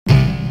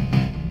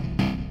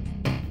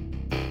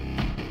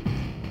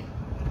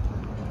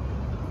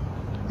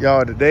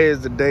Y'all, today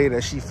is the day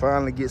that she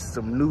finally gets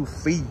some new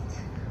feet.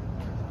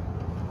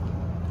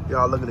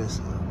 Y'all, look at this.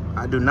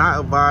 I do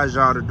not advise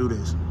y'all to do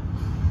this,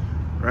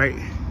 right?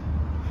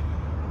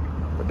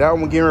 But that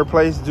one getting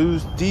replaced,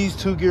 dudes. These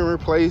two getting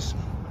replaced.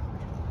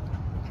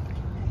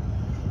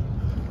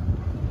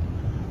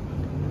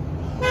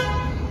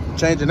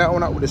 Changing that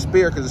one out with a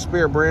spear because the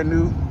spear brand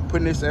new.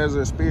 Putting this as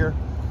a spear.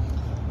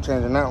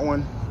 Changing that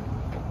one.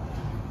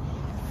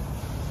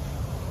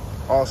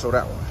 Also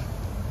that one.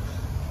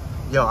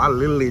 Yo, I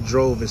literally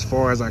drove as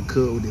far as I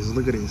could with this.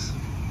 Look at this.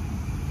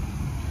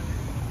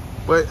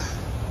 But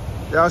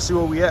y'all see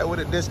where we at with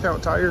it?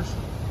 Discount Tires.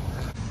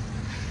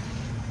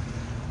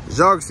 As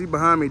y'all can see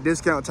behind me,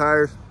 Discount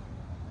Tires.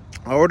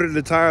 I ordered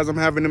the tires. I'm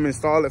having them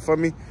install it for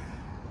me.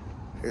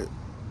 It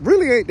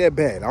really ain't that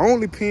bad. I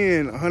only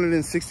paying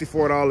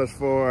 $164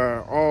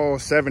 for all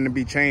 7 to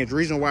be changed.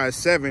 Reason why it's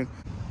 7.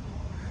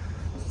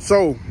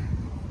 So,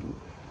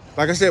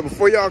 like I said,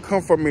 before y'all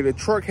come for me, the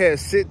truck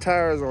has 6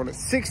 tires on it.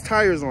 6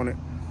 tires on it.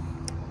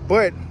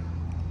 But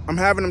I'm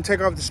having them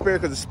take off the spare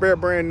because the spare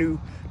brand new.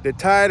 The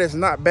tire that's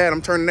not bad,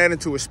 I'm turning that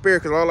into a spare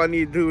because all I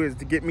need to do is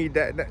to get me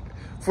that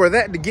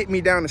to get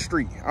me down the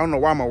street. I don't know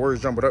why my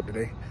words jumping up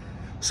today.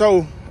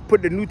 So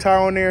put the new tire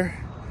on there,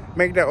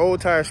 make that old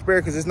tire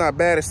spare because it's not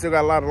bad. It's still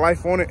got a lot of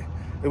life on it.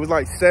 It was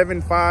like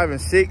 7, 5, and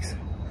 6.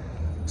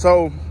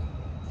 So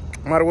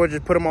might as well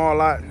just put them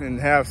all out and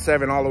have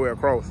 7 all the way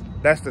across.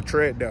 That's the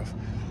tread depth.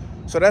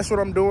 So that's what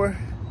I'm doing.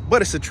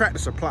 But it's a Tractor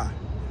Supply.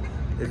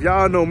 If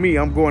y'all know me,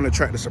 I'm going to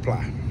Tractor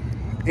Supply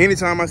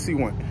anytime I see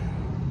one.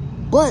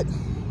 But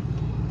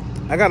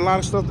I got a lot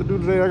of stuff to do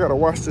today. I got to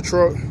wash the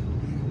truck,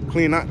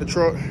 clean out the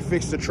truck,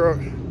 fix the truck,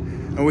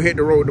 and we hit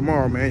the road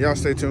tomorrow, man. Y'all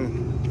stay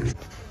tuned.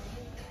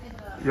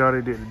 Y'all,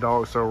 they did the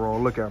dog so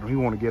wrong. Look at him. He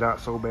want to get out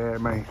so bad,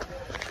 man.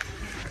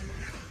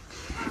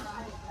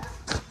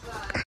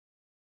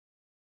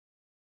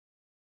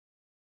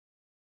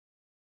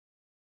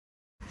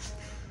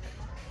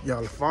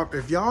 Y'all,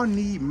 if y'all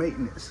need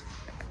maintenance,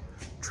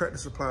 Tractor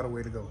Supply the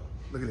way to go.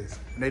 Look at this.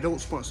 And they don't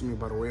sponsor me,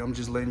 by the way. I'm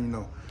just letting you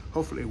know.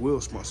 Hopefully they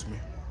will sponsor me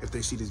if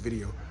they see this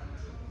video.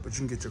 But you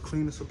can get your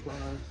cleaner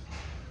supplies,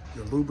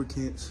 your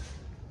lubricants,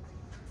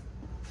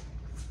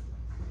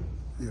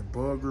 your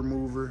bug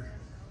remover,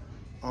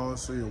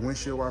 also your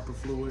windshield wiper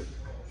fluid,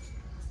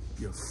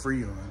 your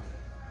Freon.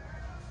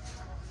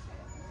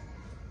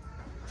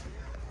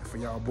 And for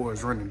y'all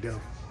boys running deaf,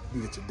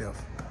 you get your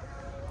deaf.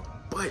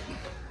 But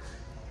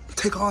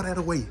take all that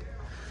away.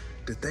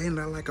 The thing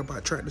that I like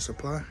about Tractor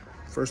Supply,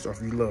 first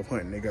off, you love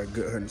hunting. They got a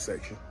good hunting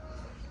section.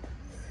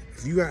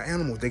 If you got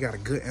animals, they got a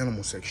good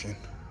animal section.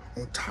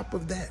 On top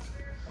of that,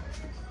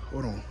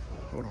 hold on.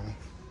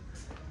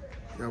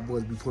 Y'all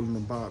boys be pulling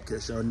them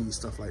bobcats. Y'all need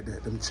stuff like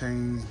that. Them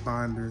chains,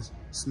 binders,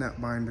 snap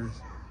binders,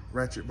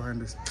 ratchet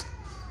binders.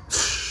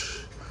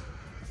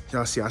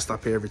 Y'all see I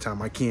stop here every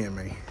time I can,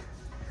 man.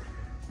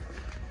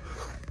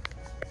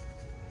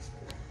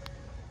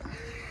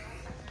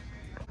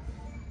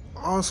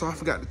 Also, I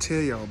forgot to tell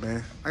y'all,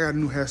 man. I got a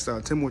new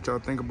hairstyle. Tell me what y'all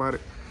think about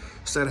it.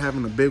 Instead of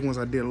having the big ones,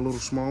 I did a little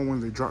small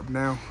ones. They drop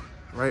down,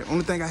 right?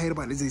 Only thing I hate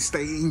about it is they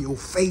stay in your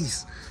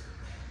face.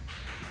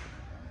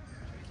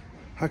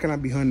 How can I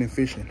be hunting and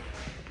fishing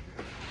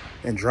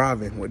and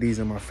driving with these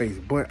in my face?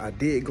 But I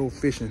did go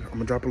fishing. I'm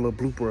gonna drop a little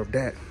blooper of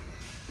that.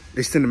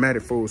 They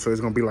cinematic fold, so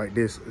it's gonna be like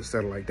this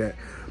instead of like that.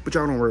 But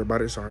y'all don't worry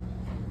about it, sorry.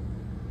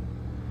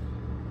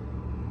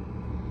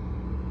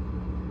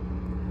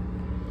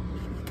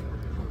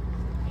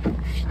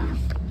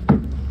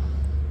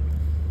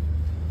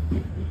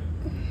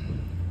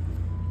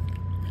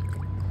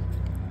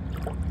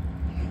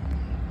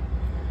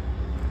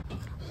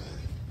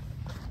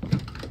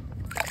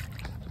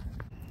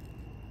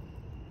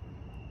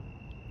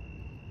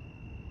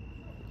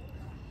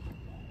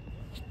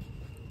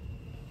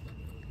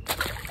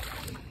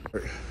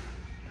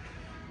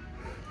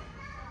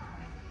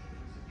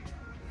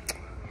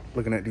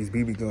 Looking at these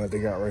BB guns they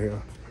got right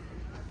here.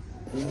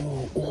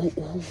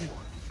 Ooh.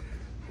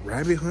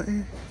 Rabbit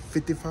hunting,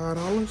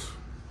 $55.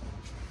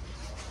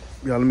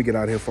 Y'all, let me get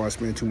out of here before I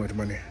spend too much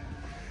money.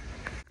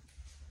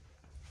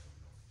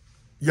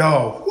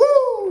 Yo,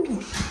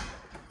 woo!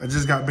 I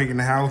just got big in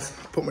the house.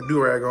 Put my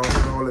do-rag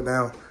on, roll it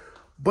down.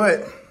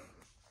 But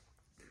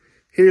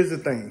here's the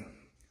thing.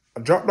 I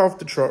dropped off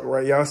the truck,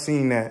 right? Y'all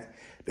seen that.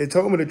 They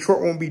told me the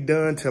truck won't be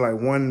done till like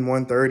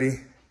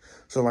 1:30.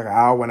 So like an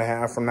hour and a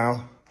half from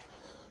now.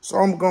 So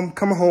I'm gonna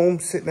come home,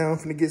 sit down,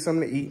 finna get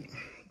something to eat.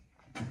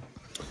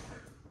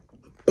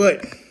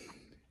 But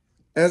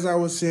as I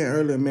was saying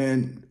earlier,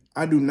 man,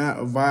 I do not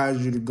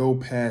advise you to go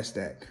past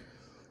that.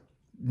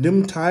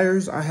 Them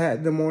tires, I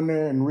had them on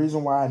there, and the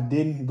reason why I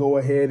didn't go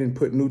ahead and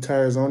put new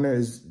tires on there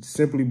is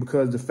simply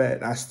because the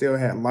fact I still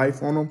had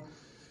life on them.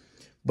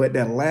 But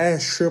that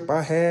last trip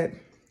I had,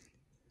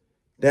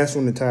 that's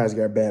when the tires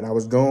got bad. I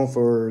was gone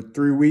for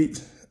 3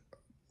 weeks.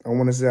 I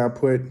want to say I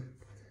put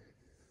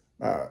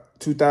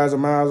 2,000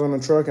 miles on the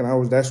truck,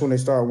 and that's when they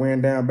started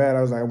wearing down bad.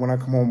 I was like, when I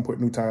come home and put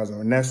new tires on,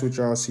 and that's what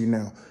y'all see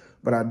now.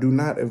 But I do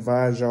not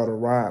advise y'all to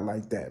ride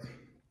like that.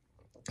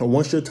 And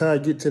once your tire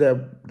get to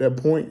that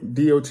point,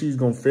 DOT is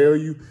going to fail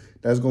you.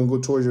 That's going to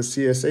go towards your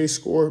CSA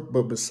score.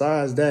 But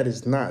besides that,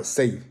 it's not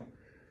safe.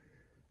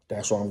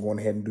 That's why I'm going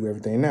ahead and do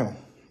everything now.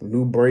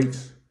 New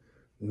brakes,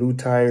 new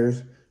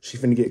tires. She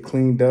finna get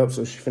cleaned up,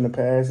 so she finna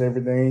pass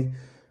everything.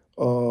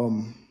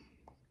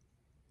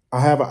 I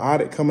have an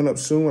audit coming up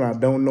soon. I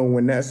don't know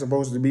when that's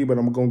supposed to be, but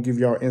I'm going to give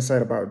y'all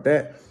insight about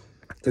that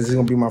because it's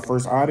going to be my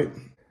first audit.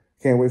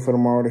 Can't wait for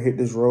tomorrow to hit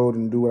this road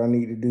and do what I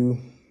need to do.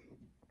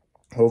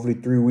 Hopefully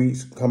 3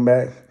 weeks, come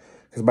back.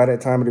 Because by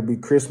that time, it'll be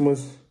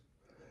Christmas.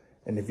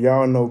 And if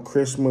y'all know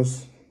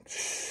Christmas,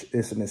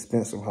 it's an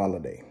expensive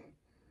holiday.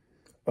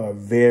 A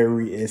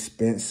very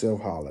expensive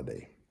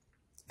holiday.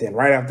 Then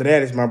right after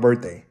that, it's my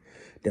birthday.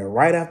 Then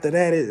right after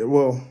that,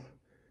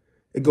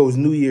 it goes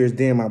New Year's,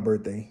 then my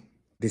birthday.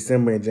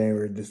 December and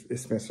January, this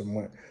expensive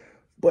month.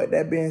 But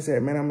that being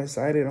said, man, I'm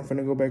excited. I'm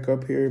finna go back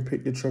up here,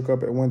 pick the truck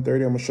up at 1:30.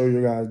 I'm gonna show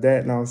you guys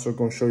that. And I'm also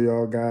gonna show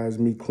y'all guys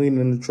me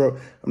cleaning the truck.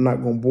 I'm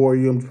not gonna bore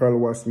you. I'm probably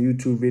watch some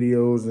YouTube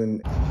videos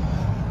and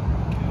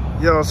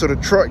yo, so the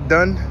truck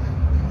done.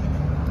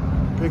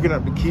 Picking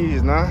up the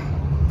keys now.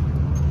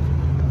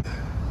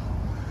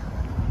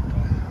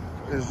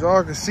 As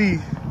y'all can see,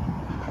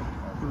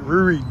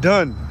 Riri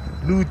done.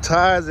 New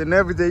tires and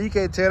everything. You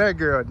can't tell that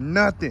girl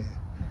nothing.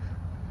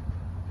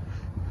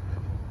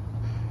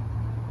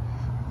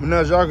 But now,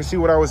 as y'all can see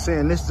what I was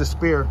saying, this is the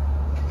spare.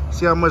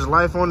 See how much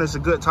life on it? It's a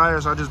good tire,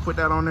 so I just put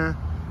that on there.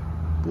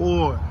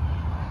 Boy.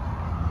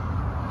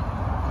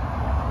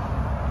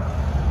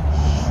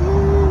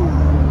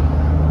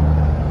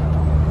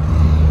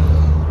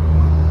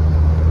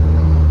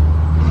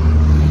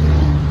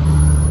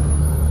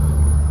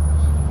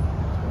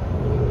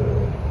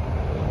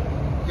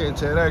 Can't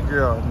tell that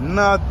girl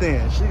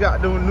nothing. She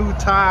got them new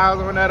tires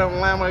on that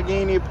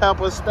Lamborghini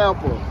Pepper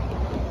Stepper.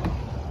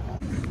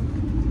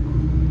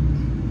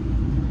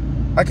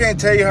 I can't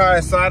tell you how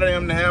excited I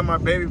am to have my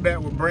baby back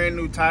with brand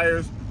new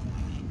tires.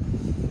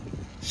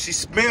 She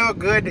smelled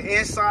good, the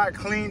inside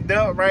cleaned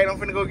up, right? I'm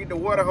finna go get the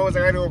water hose. I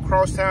gotta go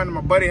across town to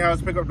my buddy's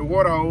house, pick up the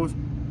water hose.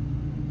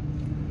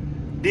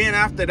 Then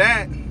after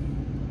that,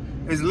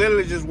 it's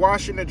literally just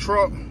washing the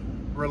truck,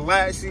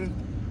 relaxing.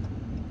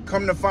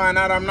 Come to find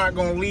out, I'm not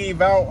gonna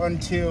leave out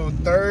until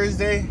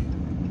Thursday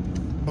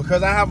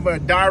because I have a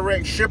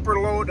direct shipper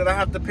load that I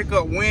have to pick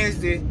up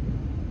Wednesday.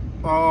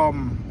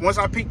 Once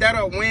I pick that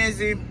up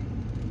Wednesday,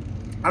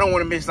 I don't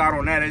want to miss out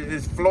on that.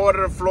 It's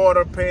Florida to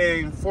Florida,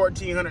 paying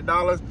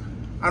 $1,400.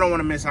 I don't want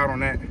to miss out on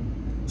that.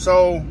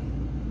 So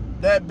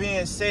that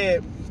being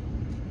said,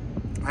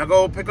 I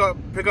go pick up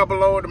a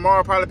load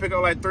tomorrow. Probably pick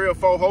up like 3 or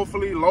 4,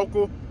 hopefully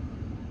local.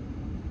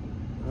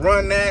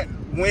 Run that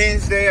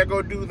Wednesday. I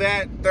go do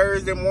that.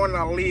 Thursday morning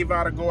I'll leave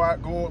out and go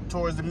up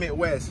towards the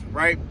Midwest.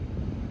 Right.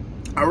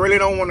 I really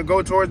don't want to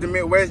go towards the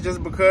Midwest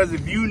just because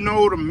if you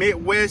know the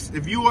Midwest,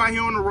 if you out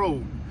here on the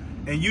road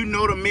and you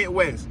know the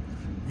Midwest,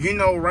 you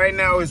know right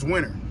now it's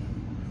winter.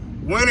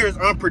 Winter is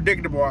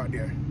unpredictable out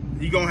there.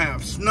 You're going to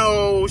have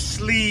snow,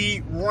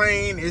 sleet,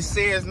 rain. It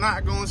says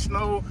not going to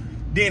snow.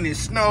 Then it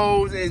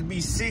snows. It'll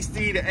be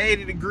 60 to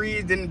 80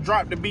 degrees. Then it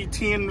drop to be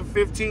 10 to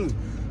 15.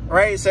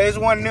 Right? So it's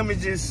one of them.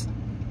 It's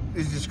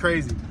just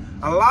crazy.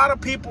 A lot of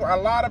people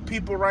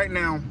right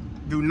now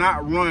do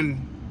not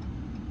run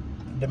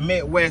the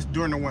Midwest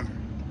during the winter.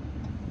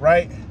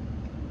 Right?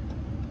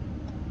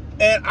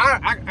 And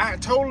I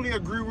totally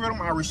agree with them.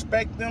 I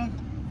respect them.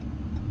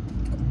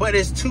 But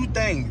it's two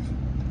things.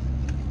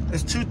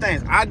 It's two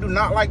things. I do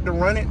not like to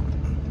run it,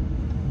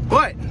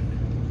 but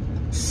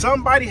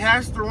somebody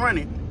has to run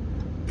it.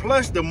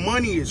 Plus, the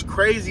money is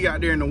crazy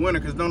out there in the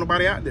winter because there's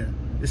nobody out there.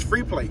 It's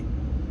free play.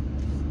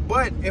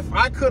 But if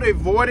I could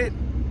avoid it,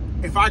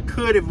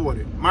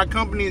 my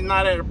company is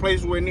not at a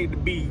place where it needs to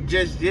be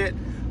just yet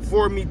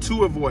for me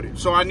to avoid it.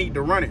 So I need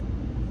to run it.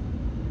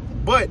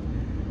 But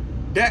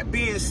that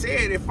being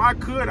said, if I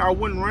could, I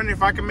wouldn't run it.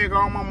 If I can make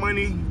all my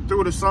money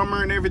through the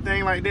summer and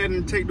everything like that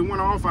and take the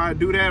winter off, I'd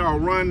do that. I'll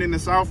run in the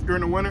South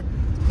during the winter.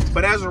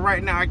 But as of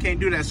right now, I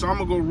can't do that. So I'm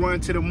going to go run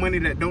to the money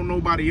that don't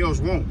nobody else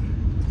want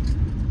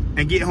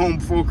and get home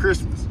before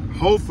Christmas.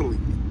 Hopefully,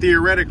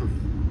 theoretically,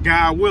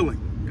 God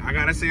willing. I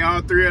got to say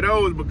all 3 of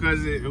those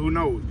because who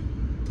knows.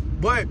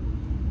 But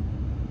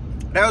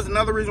that was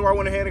another reason why I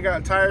went ahead and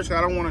got tires,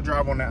 because I don't want to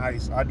drive on the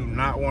ice. I do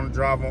not want to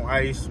drive on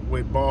ice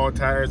with ball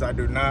tires. I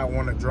do not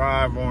want to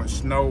drive on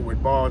snow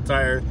with ball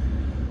tires.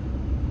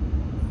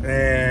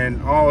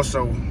 And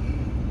also,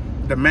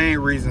 the main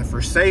reason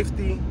for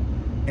safety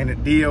and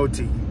the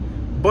DOT.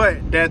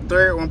 But that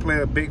third one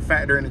played a big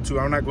factor in it too.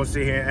 I'm not going to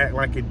sit here and act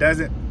like it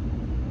doesn't.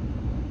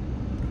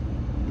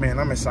 Man,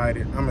 I'm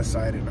excited. I'm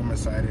excited.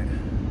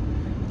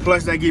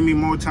 Plus, that give me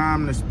more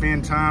time to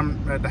spend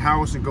time at the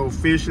house and go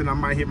fishing. I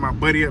might hit my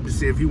buddy up to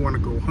see if he want to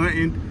go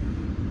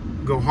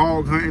hunting, go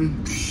hog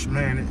hunting.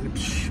 Man,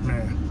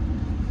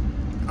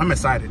 I'm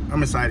excited.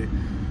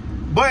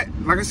 But,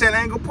 like I said,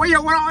 I ain't going to put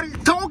you with all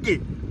this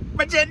talking.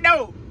 But you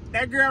know,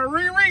 that girl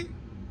Riri,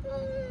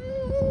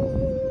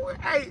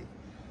 hey,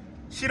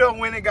 she done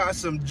went and got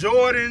some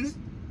Jordans.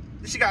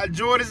 She got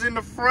Jordans in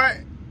the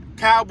front,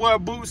 cowboy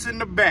boots in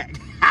the back.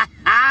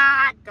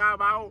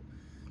 Come out.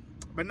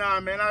 But nah,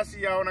 man, I'll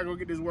see y'all when I go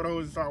get this water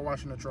hose and start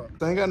washing the truck.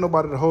 I ain't got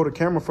nobody to hold the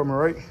camera for me,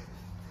 right?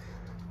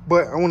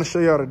 But I want to show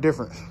y'all the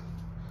difference.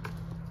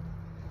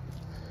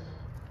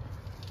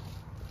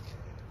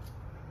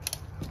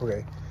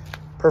 Okay,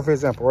 perfect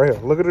example right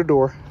here. Look at the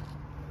door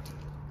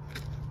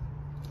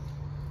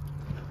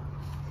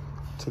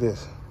to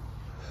this.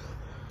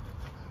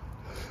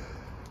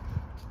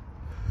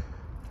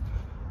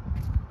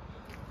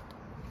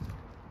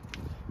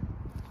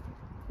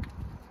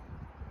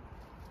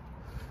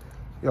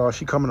 Y'all,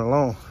 she coming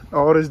along.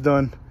 All this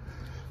done.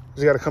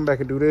 Just gotta come back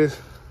and do this.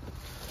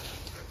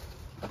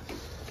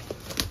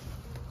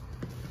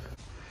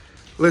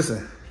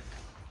 Listen,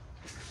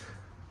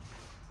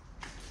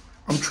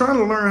 I'm trying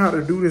to learn how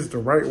to do this the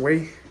right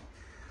way,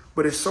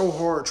 but it's so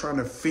hard trying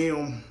to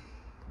film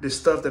this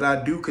stuff that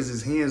I do because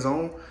it's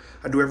hands-on.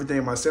 I do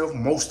everything myself,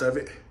 most of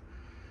it,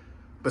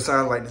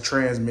 besides like the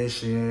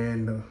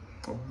transmission,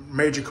 the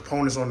major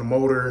components on the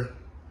motor,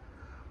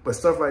 but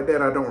stuff like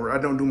that I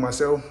don't do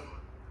myself.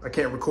 I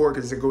can't record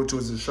because it goes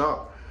to the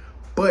shop.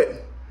 But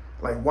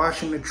like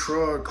washing the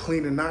truck,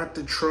 cleaning out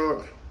the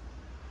truck,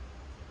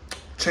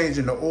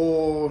 changing the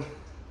oil,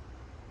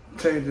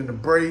 changing the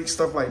brakes,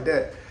 stuff like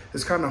that,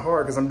 it's kind of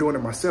hard because I'm doing it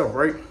myself,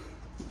 right?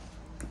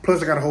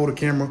 Plus I gotta hold the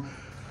camera.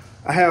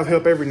 I have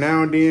help every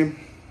now and then,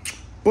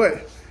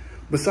 but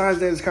besides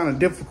that, it's kind of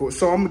difficult.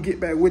 So I'm gonna get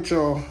back with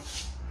y'all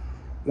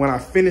when I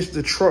finish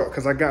the truck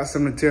because I got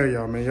something to tell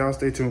y'all, man. Y'all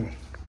stay tuned.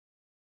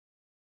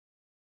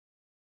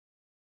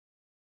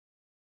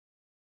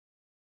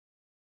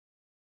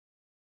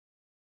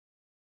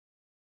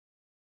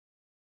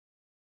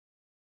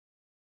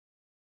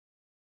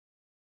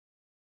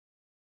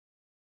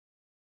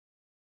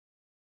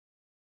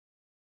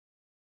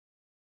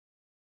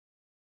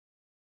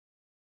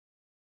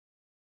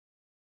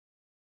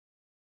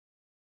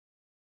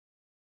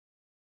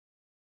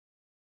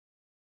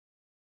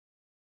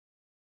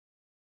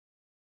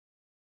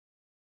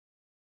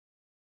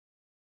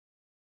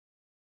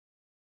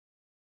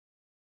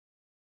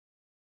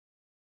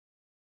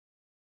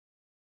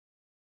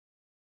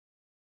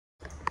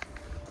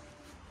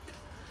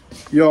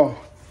 Y'all,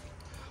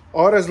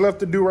 all that's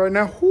left to do right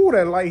now, whoo,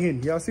 that light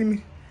hitting. Y'all see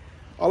me?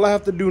 All I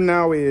have to do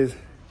now is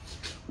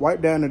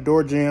wipe down the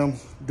door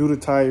jambs, do the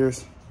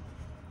tires.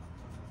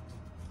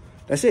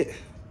 That's it.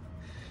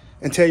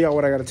 And tell y'all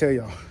what I gotta tell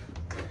y'all.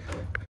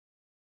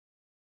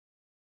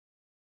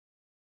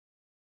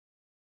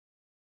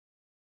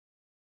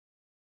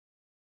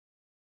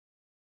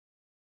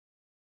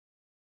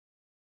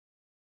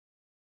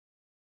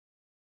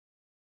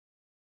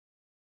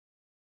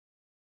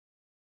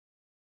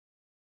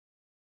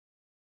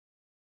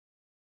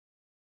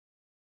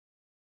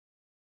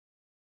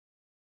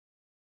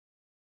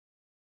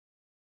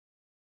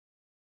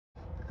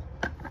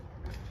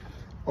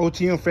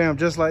 O.T.M fam,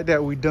 just like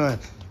that, we done.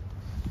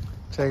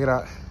 Check it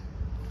out.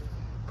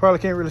 Probably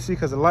can't really see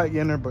because the light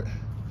getting there, but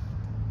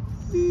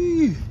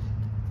eee,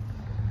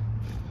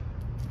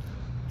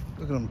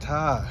 look at them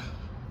tires.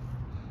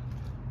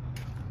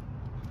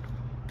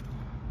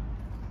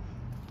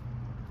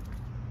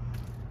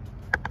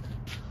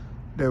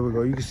 There we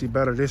go. You can see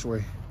better this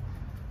way.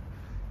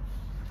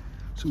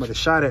 Somebody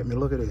shot at me.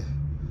 Look at it.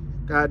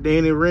 God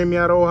damn, it ran me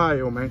out of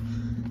Ohio, man.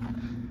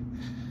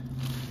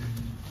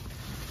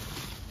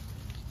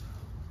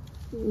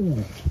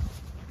 Ooh.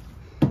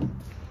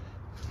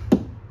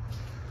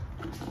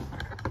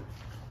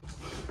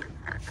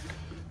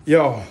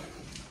 Yo,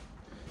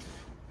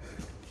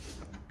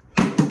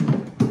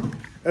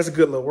 that's a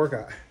good little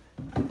workout.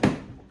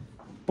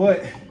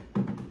 But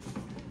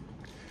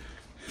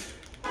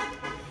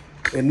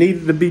it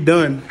needed to be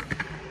done.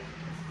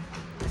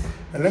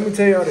 And let me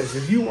tell y'all this,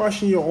 if you're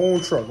washing your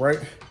own truck, right?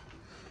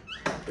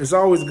 It's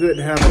always good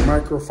to have a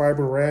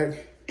microfiber rag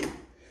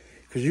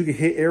because you can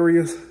hit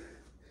areas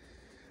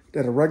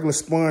that a regular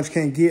sponge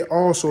can't get.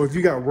 Also, if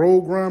you got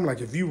road grime,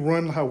 like if you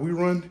run how we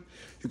run,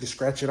 you can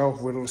scratch it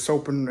off with a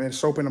soap and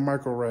a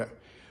micro rag.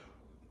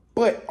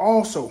 But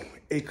also,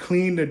 it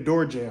cleaned the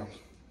door jamb.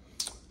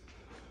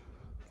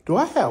 Do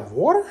I have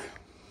water?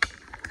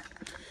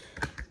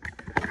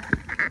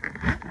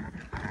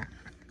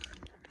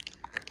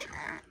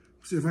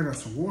 See if I got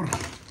some water.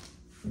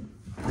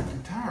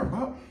 I'm tired,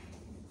 Bob.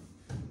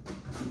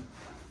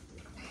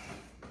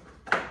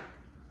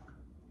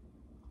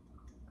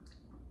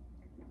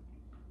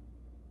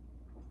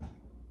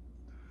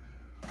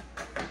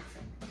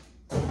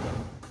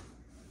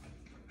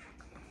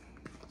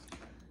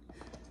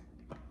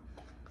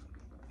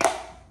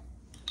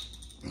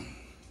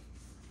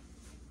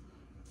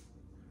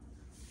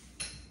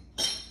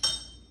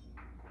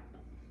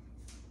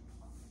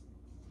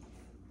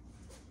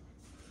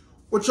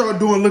 What y'all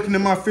doing looking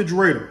in my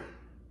refrigerator?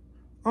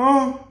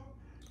 Huh?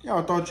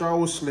 Y'all thought y'all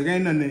was slick.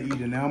 Ain't nothing to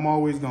eat in there. I'm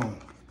always gone.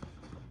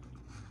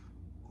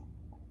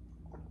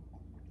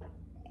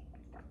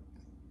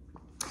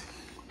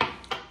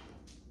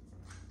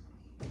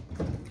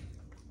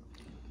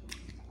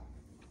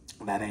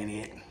 That ain't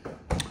it.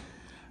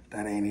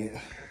 That ain't it.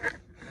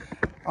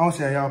 I don't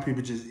see how y'all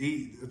people just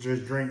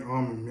drink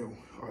almond milk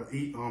or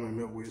eat almond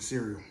milk with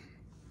cereal.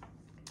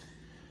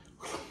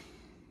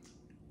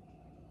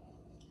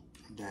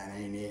 That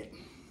ain't it.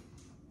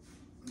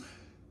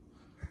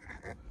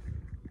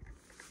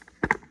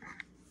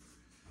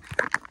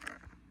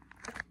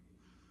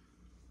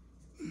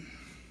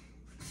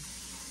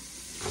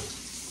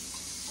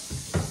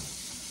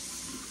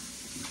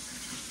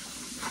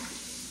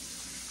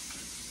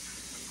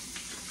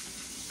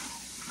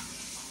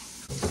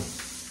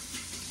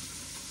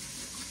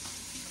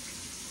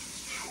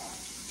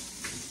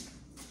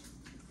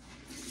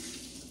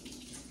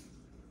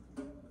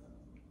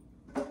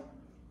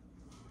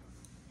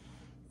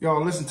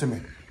 Y'all, listen to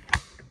me.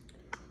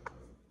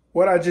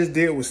 What I just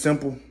did was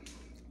simple.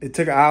 It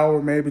took an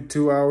hour, maybe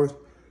 2 hours.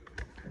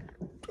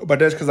 But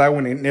that's because I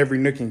went in every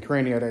nook and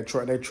cranny of that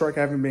truck. That truck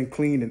haven't been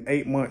cleaned in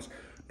 8 months.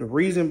 The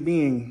reason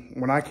being,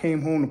 when I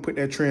came home to put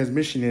that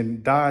transmission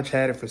in, Dodge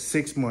had it for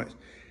 6 months.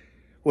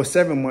 Well,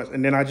 7 months,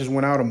 and then I just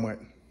went out a month.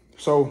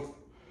 So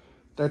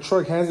that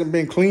truck hasn't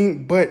been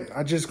cleaned, but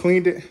I just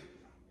cleaned it.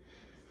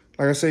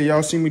 Like I said,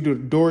 y'all see me do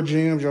the door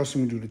jambs, y'all see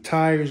me do the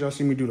tires, y'all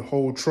see me do the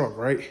whole truck,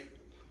 right?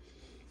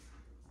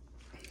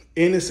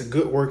 And it's a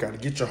good workout to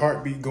get your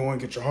heartbeat going,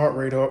 get your heart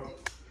rate up.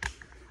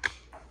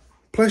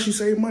 Plus you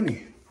save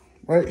money,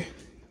 right?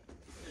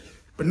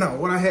 But no,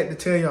 what I had to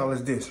tell y'all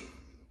is this.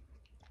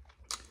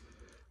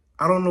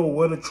 I don't know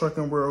where the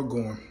trucking world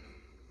going.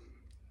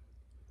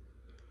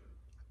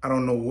 I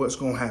don't know what's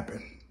gonna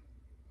happen,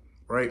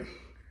 right?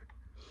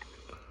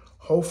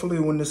 Hopefully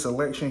when this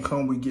election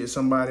comes, we get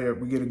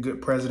a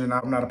good president.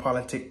 I'm not a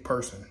politic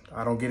person.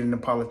 I don't get into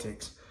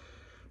politics.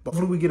 But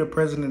hopefully we get a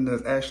president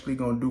that's actually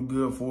going to do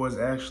good for us,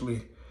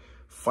 actually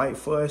fight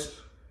for us.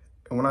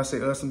 And when I say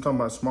us, I'm talking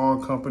about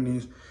small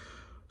companies,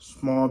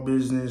 small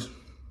business,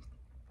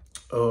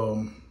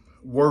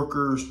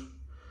 workers,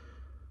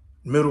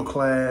 middle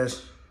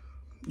class.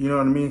 You know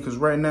what I mean? Because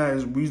right now,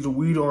 we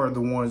are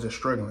the ones that's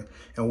struggling.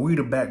 And we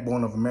the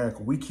backbone of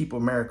America. We keep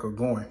America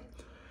going.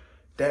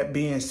 That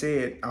being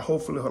said,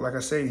 hopefully, like I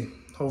say,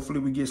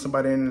 hopefully we get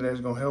somebody in there that's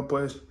going to help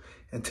us.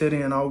 Until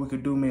then, all we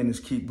could do, man, is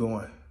keep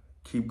going.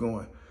 Keep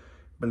going.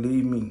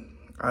 Believe me,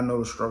 I know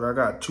the struggle. I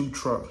got 2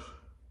 trucks,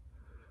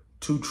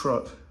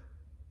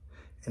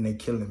 and they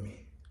killing me.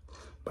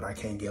 But I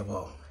can't give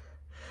up.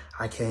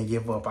 I can't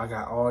give up. I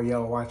got all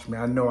y'all watching me.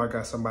 I know I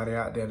got somebody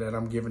out there that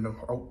I'm giving them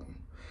hope.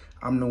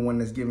 I'm the one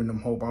that's giving them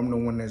hope. I'm the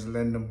one that's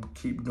letting them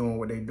keep doing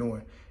what they're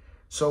doing.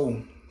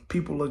 So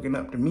people looking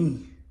up to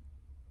me.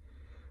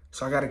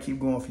 So I got to keep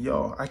going for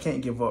y'all. I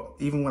can't give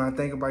up. Even when I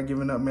think about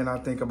giving up, man, I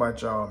think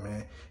about y'all,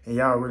 man. And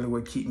y'all really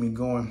would keep me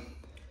going.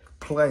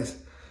 Plus,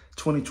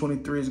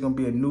 2023 is going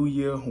to be a new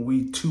year.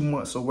 We 2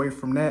 months away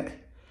from that.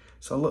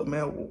 So look,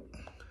 man,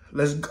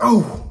 let's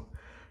go.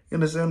 You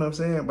understand what I'm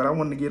saying? But I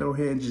wanted to get over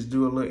here and just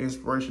do a little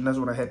inspiration. That's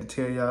what I had to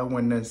tell y'all. I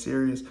wasn't that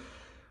serious.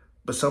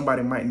 But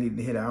somebody might need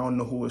to hear that. I don't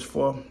know who it's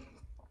for.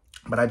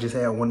 But I just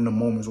had one of the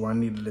moments where I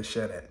needed to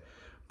share that.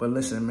 But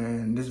listen,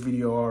 man, this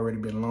video already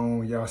been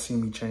long. Y'all see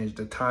me change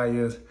the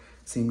tires.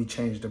 See me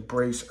change the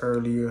brakes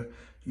earlier.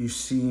 You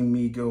see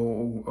me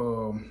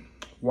go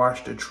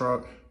wash the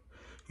truck.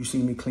 You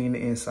see me clean the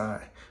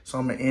inside. So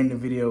I'm going to end the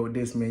video with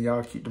this, man.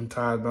 Y'all keep them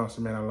tires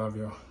bouncing, man. I love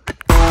y'all.